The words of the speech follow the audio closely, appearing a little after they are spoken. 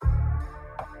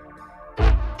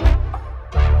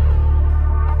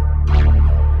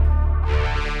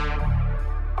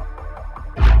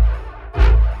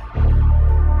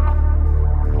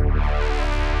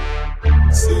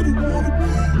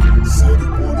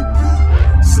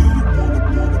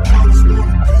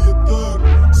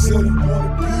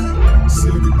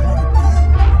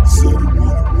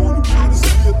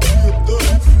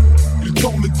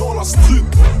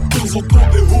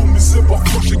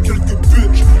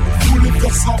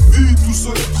tout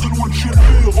seul, très loin de chez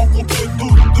lui, rencontrer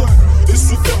d'autres et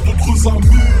se faire d'autres amis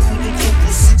ou d'autres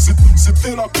possibles.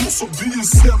 C'était la course au billet,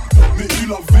 certes, mais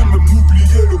il avait même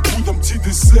oublié le goût d'un petit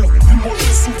dessert. Il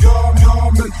mangeait sous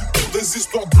gamme pour des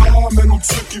histoires de ramen entre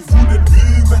ceux qui voulaient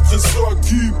lui mettre et ceux à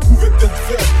qui il pouvait être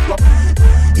fait. La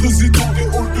président des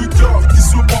halls de gare qui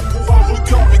se bat pour un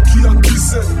regard et qui a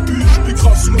 17 piges, puis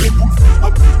grave sur les boules,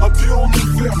 un pied en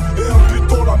hiver et un pied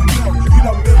dans la mer. Il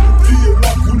a même oublié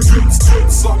la couleur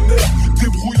de sa mère.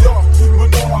 Débrouillard,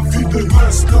 menant la vie de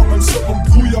wrestler, même seul dans le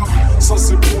brouillard. Ça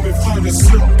c'est pour mes frères et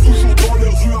sœurs, toujours dans les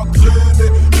rues à traîner,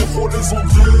 les rôles les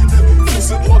engrainer,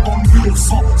 foncer droit dans le mur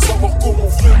sans savoir comment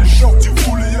faire les Shorty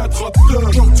voulait être à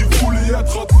terre, Shorty voulait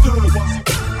être à terre.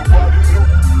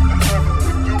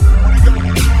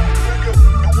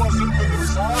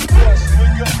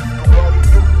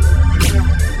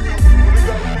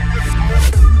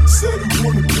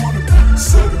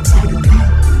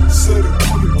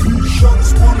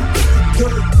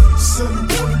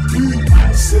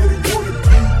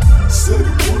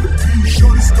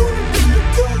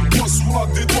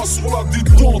 Sur la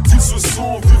détente, il se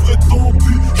sent vivre et tant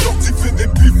pis. Shorty fait des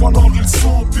bifs, alors il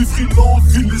s'empifre, il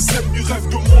envie les ennemis, rêve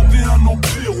de monter un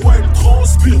empire. Ouais, il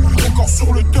transpire, encore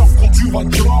sur le turf quand tu vas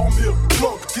dormir.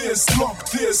 Bloc,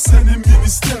 TSN et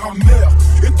ministère amer.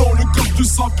 Et dans le coffre de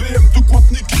sa BM, de quoi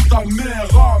te niquer ta mère.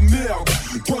 Ah merde,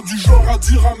 toi du genre à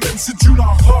dire amen si tu la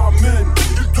ramènes.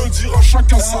 Il te dira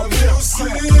chacun sa mère.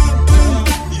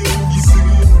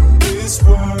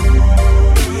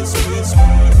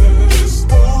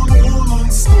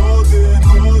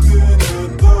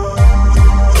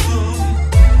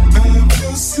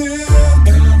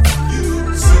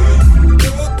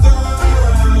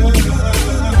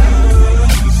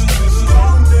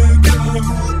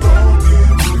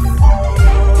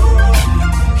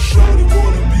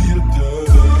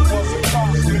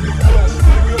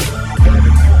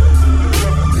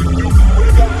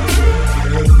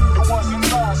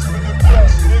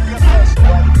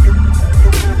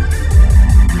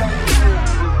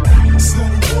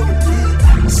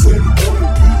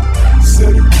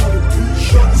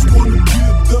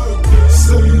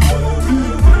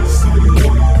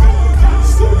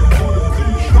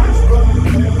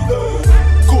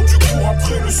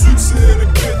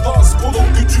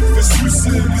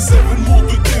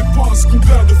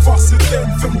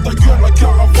 Ferme ta gueule, la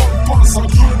caravane passe à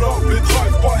Grenoble, les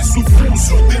drive-by se font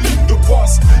sur des lignes de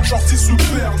passe. Shorty se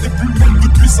perd, n'est plus même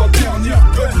depuis sa dernière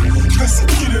peine. Je l'ai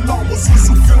surpris les larmes aux yeux,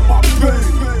 souffrir ma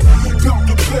peine. Peur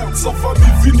de perdre sa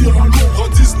famille, finir à Londres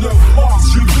à 19 mars.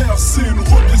 J'ai versé une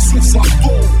requête sur sa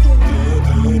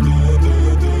tombe.